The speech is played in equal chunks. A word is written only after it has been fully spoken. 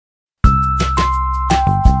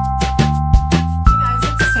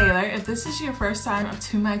this is your first time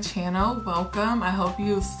to my channel, welcome. I hope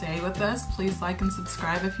you stay with us. Please like and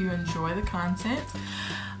subscribe if you enjoy the content.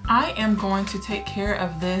 I am going to take care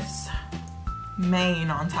of this mane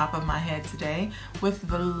on top of my head today with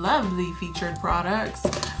the lovely featured products.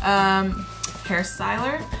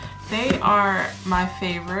 HerStyler. They are my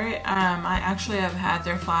favorite. I actually have had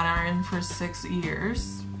their flat iron for 6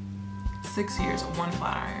 years. 6 years, one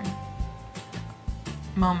flat iron.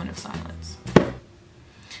 Moment of silence.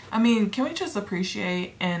 I mean, can we just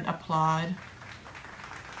appreciate and applaud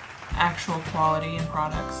actual quality in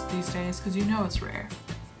products these days? Because you know it's rare.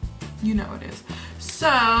 You know it is.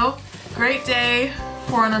 So, great day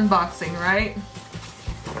for an unboxing, right?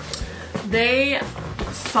 They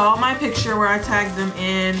saw my picture where I tagged them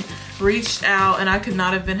in, reached out, and I could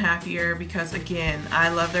not have been happier because, again, I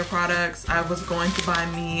love their products. I was going to buy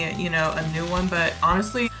me, you know, a new one, but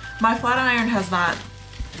honestly, my flat iron has not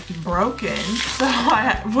broken, so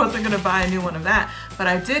I wasn't gonna buy a new one of that, but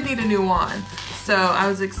I did need a new one. So I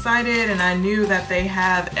was excited, and I knew that they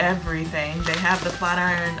have everything. They have the flat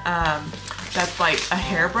iron that's like a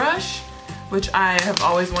hairbrush, which I have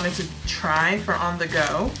always wanted to try for on the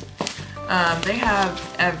go. They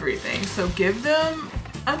have everything, so give them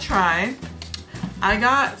a try. I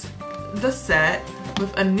got the set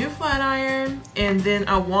with a new flat iron and then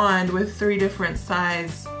a wand with 3 different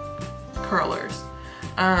size curlers.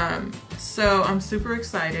 So I'm super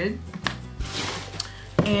excited.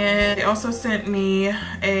 And they also sent me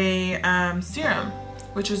a serum,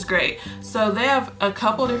 which is great. So they have a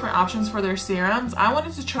couple different options for their serums. I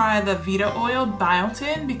wanted to try the VitaOil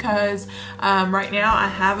Biotin because right now I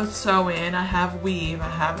have a sew-in, I have weave, I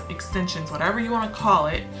have extensions, whatever you want to call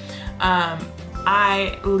it.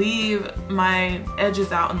 I leave my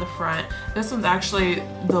edges out in the front. This one's actually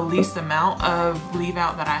the least amount of leave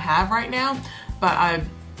out that I have right now, but I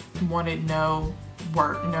wanted no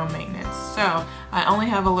work, no maintenance. So I only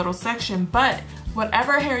have a little section, but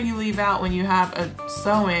whatever hair you leave out when you have a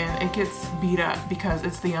sew-in, it gets beat up because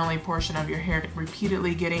it's the only portion of your hair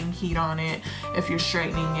repeatedly getting heat on it, if you're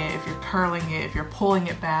straightening it, if you're curling it, if you're pulling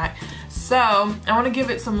it back. So I want to give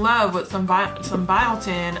it some love with some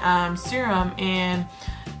Biotin serum and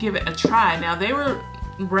give it a try. Now, they were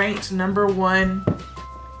ranked #1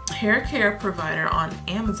 hair care provider on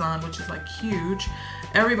Amazon, which is like huge.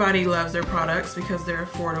 Everybody loves their products because they're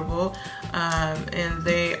affordable and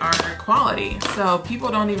they are quality. So people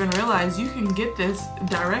don't even realize you can get this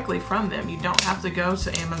directly from them. You don't have to go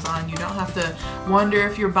to Amazon. You don't have to wonder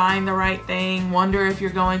if you're buying the right thing, wonder if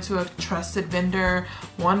you're going to a trusted vendor,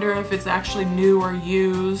 wonder if it's actually new or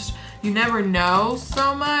used. You never know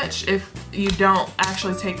so much if you don't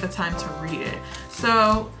actually take the time to read it.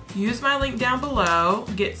 So use my link down below,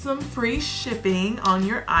 get some free shipping on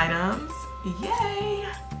your items. Yay!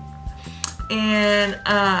 And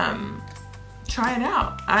try it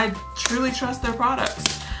out. I truly trust their products.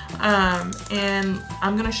 And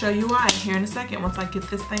I'm gonna show you why here in a second once I get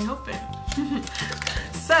this thing open.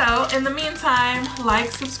 So in the meantime,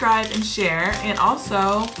 like, subscribe, and share, and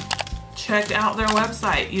also check out their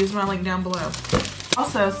website. Use my link down below.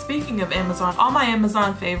 Also, speaking of Amazon, all my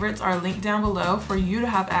Amazon favorites are linked down below for you to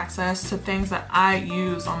have access to things that I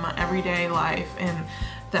use on my everyday life and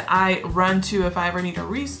that I run to if I ever need a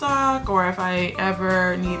restock or if I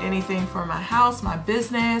ever need anything for my house, my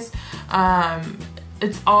business.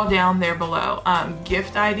 It's all down there below.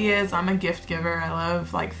 Gift ideas, I'm a gift giver. I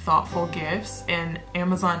love like thoughtful gifts, and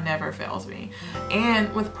Amazon never fails me.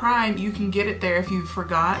 And with Prime, you can get it there if you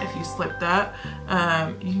forgot, if you slipped up.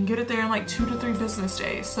 You can get it there in like 2 to 3 business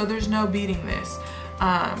days. So there's no beating this.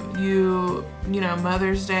 You know,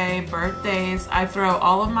 Mother's Day, birthdays, I throw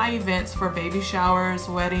all of my events for baby showers,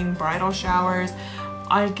 wedding, bridal showers.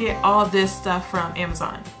 I get all this stuff from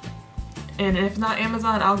Amazon. And if not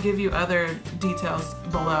Amazon, I'll give you other details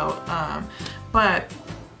below. But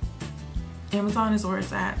Amazon is where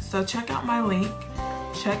it's at. So check out my link.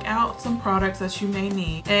 Check out some products that you may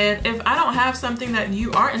need. And if I don't have something that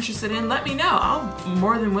you are interested in, let me know. I'll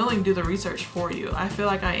more than willing to do the research for you. I feel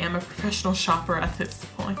like I am a professional shopper at this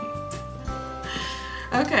point.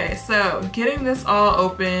 Okay, so getting this all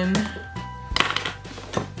open.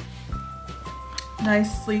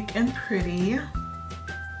 Nice, sleek, and pretty.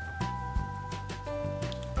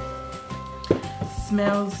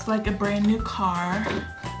 Smells like a brand new car.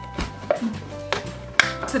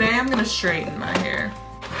 Today I'm gonna straighten my hair.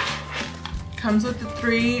 Comes with the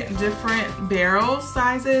 3 different barrel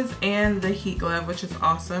sizes and the heat glove, which is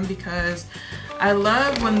awesome because I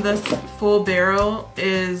love when this full barrel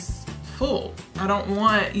is full. I don't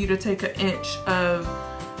want you to take an inch of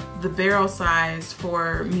the barrel size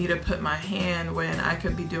for me to put my hand when I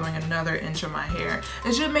could be doing another inch of my hair.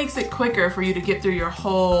 It just makes it quicker for you to get through your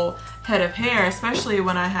whole head of hair, especially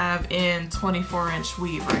when I have in 24-inch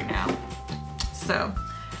weave right now. So,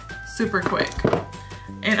 super quick.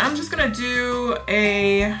 And I'm just gonna do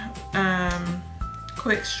a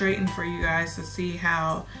quick straighten for you guys to see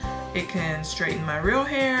how it can straighten my real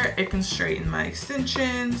hair, it can straighten my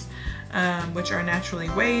extensions, which are naturally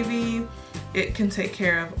wavy. It can take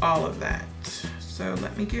care of all of that. So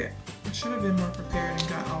let me get, I should have been more prepared and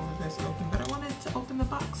got all of this open, but I wanted to open the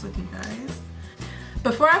box with you guys.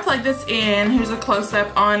 Before I plug this in, here's a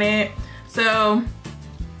close-up on it. So,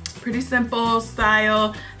 pretty simple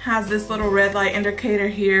style. Has this little red light indicator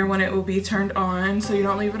here when it will be turned on, so you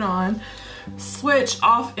don't leave it on. Switch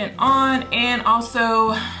off and on, and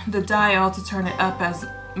also the dial to turn it up as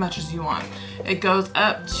much as you want. It goes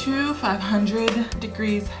up to 500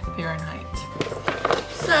 degrees Fahrenheit.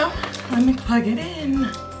 So let me plug it in.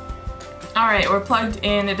 All right, we're plugged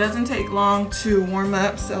in. It doesn't take long to warm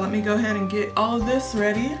up, so let me go ahead and get all of this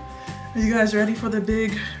ready. Are you guys ready for the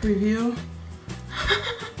big review?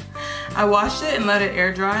 I washed it and let it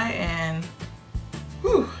air dry, and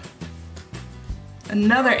whew.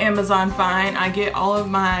 Another Amazon find. I get all of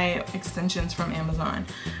my extensions from Amazon.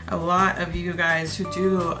 A lot of you guys who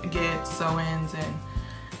do get sew-ins and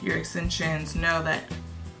your extensions know that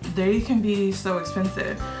they can be so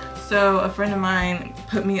expensive. So a friend of mine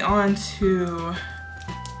put me on to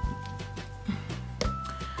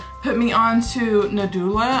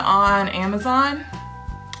Nadula on Amazon.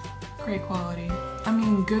 Great quality. I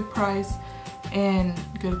mean, good price and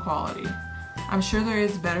good quality. I'm sure there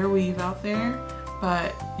is better weave out there,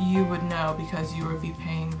 but you would know because you would be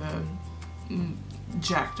paying the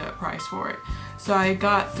jacked up price for it. So I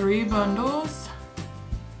got 3 bundles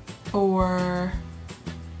for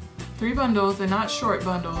 3 bundles. They're not short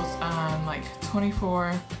bundles, like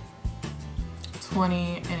 24,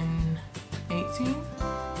 20, and 18.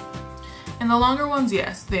 And the longer ones,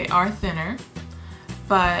 yes, they are thinner,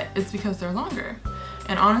 but it's because they're longer.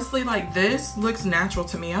 And honestly, like, this looks natural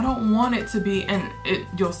to me. I don't want it to be, and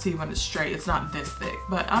you'll see when it's straight, it's not this thick,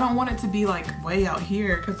 but I don't want it to be like way out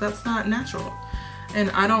here because that's not natural. And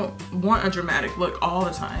I don't want a dramatic look all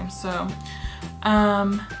the time. So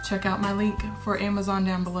check out my link for Amazon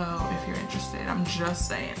down below if you're interested. I'm just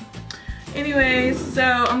saying. Anyways, so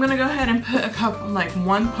I'm gonna go ahead and put a couple, like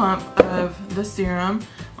 1 pump of the serum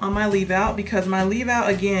on my leave out, because my leave out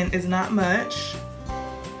again is not much.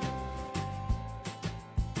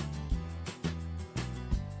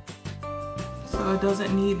 So it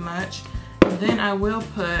doesn't need much. And then I will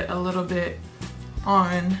put a little bit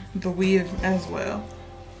on the weave as well.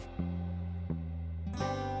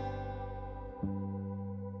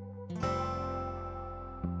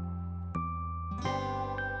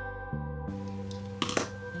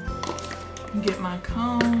 Get my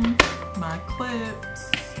comb, my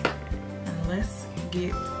clips, and let's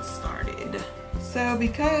get started. So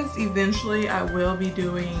because eventually I will be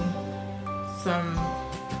doing some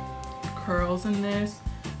curls in this,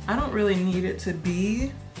 I don't really need it to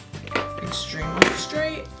be extremely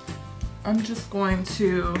straight. I'm just going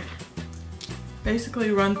to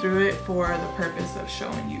basically run through it for the purpose of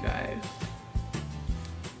showing you guys.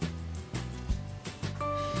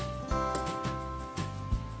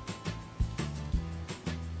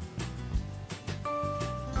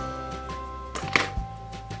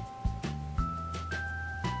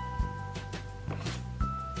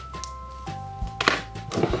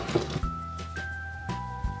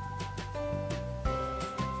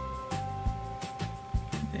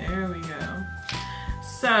 There we go.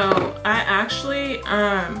 So I actually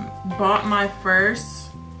bought my first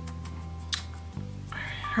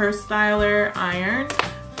HerStyler iron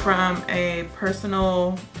from a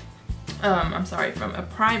personal, from a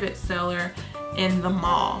private seller in the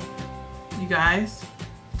mall. You guys,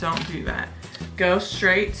 don't do that. Go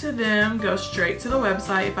straight to them, go straight to the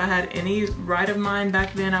website. If I had any right of mine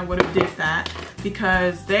back then, I would have did that,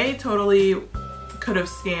 because they totally could have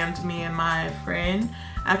scammed me and my friend.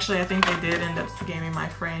 Actually, I think they did end up scamming my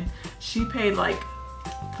friend. She paid like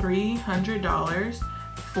 $300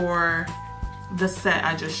 for the set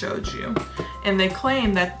I just showed you. And they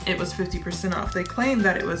claimed that it was 50% off. They claimed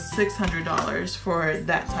that it was $600 for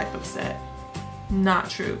that type of set. Not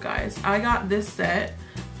true, guys. I got this set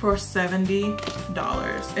for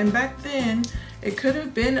 $70. And back then, it could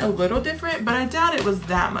have been a little different, but I doubt it was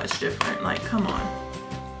that much different. Like, come on.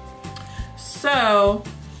 So,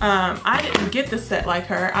 I didn't get the set like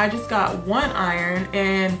her. I just got 1 iron,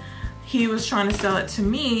 and he was trying to sell it to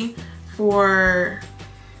me for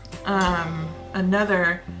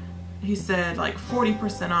another he said like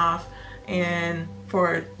 40% off and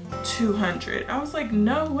for $200. I was like,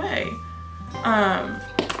 no way.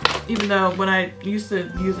 Even though when I used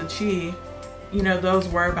to use a Chi, you know, those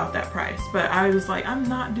were about that price, but I was like, I'm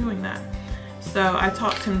not doing that. So I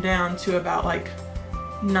talked him down to about like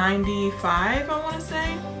 95, I want to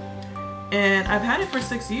say. And I've had it for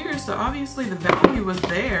 6 years, so obviously the value was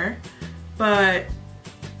there, but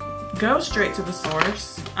go straight to the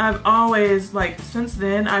source. I've always, like, since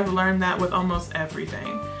then, I've learned that with almost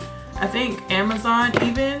everything. I think Amazon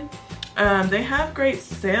even, they have great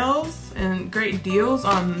sales and great deals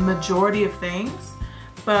on majority of things,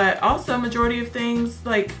 but also majority of things,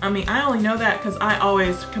 like, I mean, I only know that because I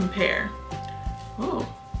always compare. Oh,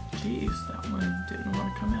 geez, that one didn't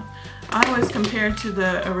want to come out. I always compare to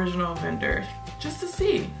the original vendor just to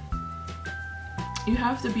see. You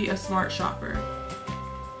have to be a smart shopper.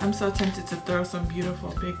 I'm so tempted to throw some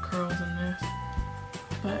beautiful big curls in this,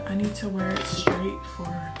 but I need to wear it straight for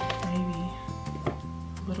maybe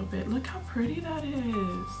a little bit. Look how pretty that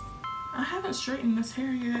is. I haven't straightened this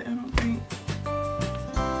hair yet, I don't think.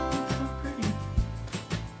 It's so pretty.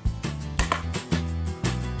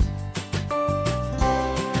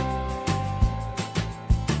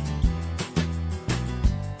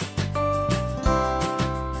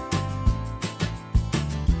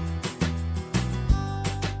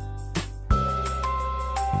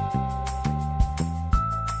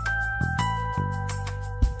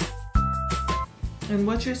 And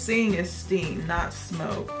what you're seeing is steam, not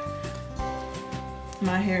smoke.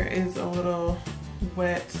 My hair is a little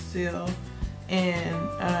wet still,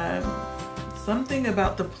 and something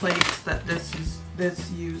about the plates that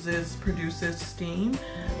this uses produces steam,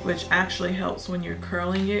 which actually helps when you're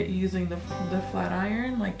curling it using the flat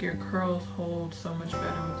iron. Like, your curls hold so much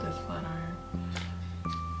better with this flat iron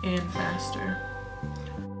and faster.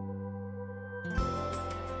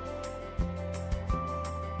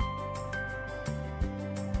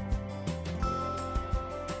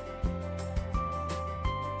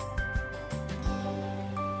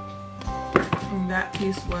 And that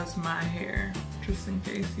piece was my hair, just in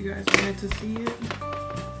case you guys wanted to see it.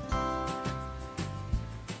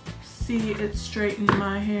 See it straighten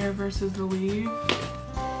my hair versus the weave.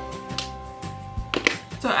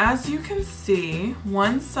 So as you can see,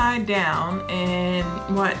 one side down in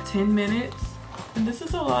what, 10 minutes? And this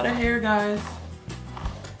is a lot of hair, guys.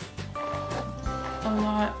 A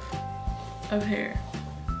lot of hair.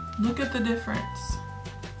 Look at the difference.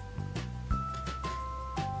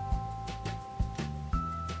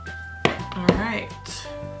 All right.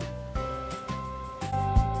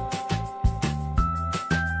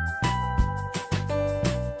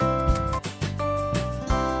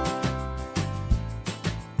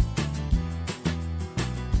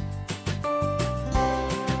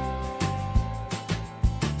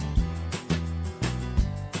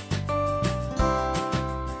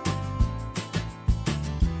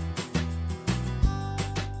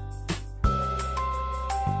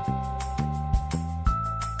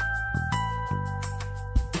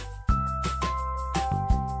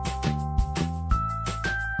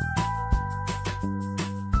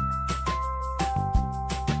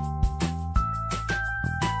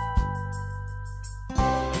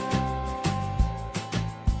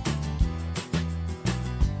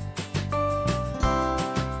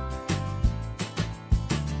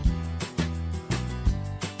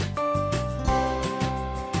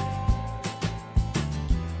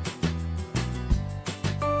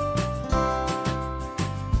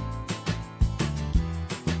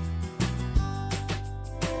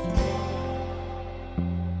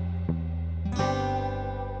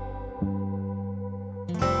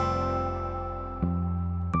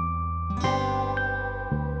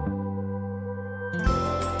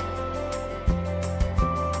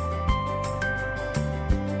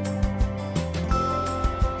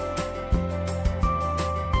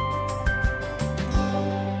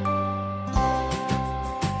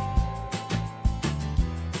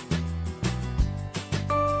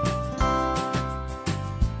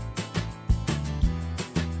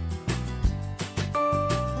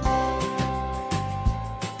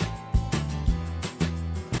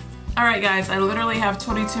 Alright guys, I literally have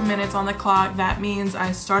 22 minutes on the clock. That means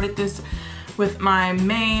I started this with my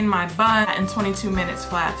mane, my bun, and 22 minutes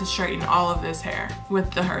flat to straighten all of this hair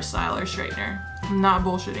with the HerStyler straightener. I'm not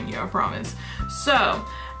bullshitting you, I promise. So,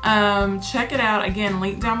 check it out. Again,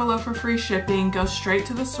 link down below for free shipping. Go straight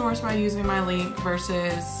to the source by using my link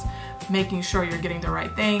versus making sure you're getting the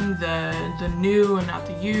right thing, the new and not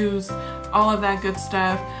the used, all of that good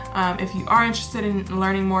stuff. If you are interested in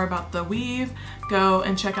learning more about the weave, go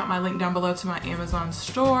and check out my link down below to my Amazon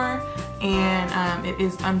store, and it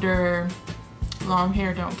is under Long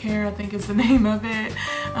Hair Don't Care, I think is the name of it,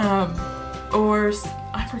 or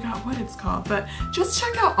I forgot what it's called, but just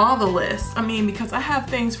check out all the lists. I mean, because I have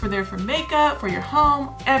things for makeup, for your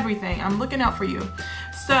home, everything. I'm looking out for you.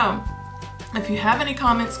 So if you have any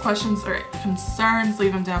comments, questions, or concerns,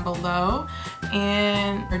 leave them down below.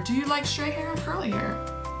 Or do you like straight hair or curly hair?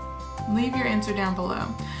 Leave your answer down below.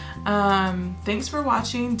 Thanks for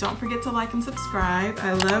watching. Don't forget to like and subscribe.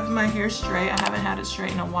 I love my hair straight. I haven't had it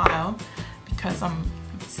straight in a while because I'm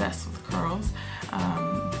obsessed with curls.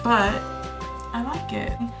 But I like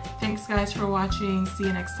it. Thanks guys for watching. See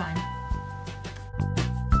you next time.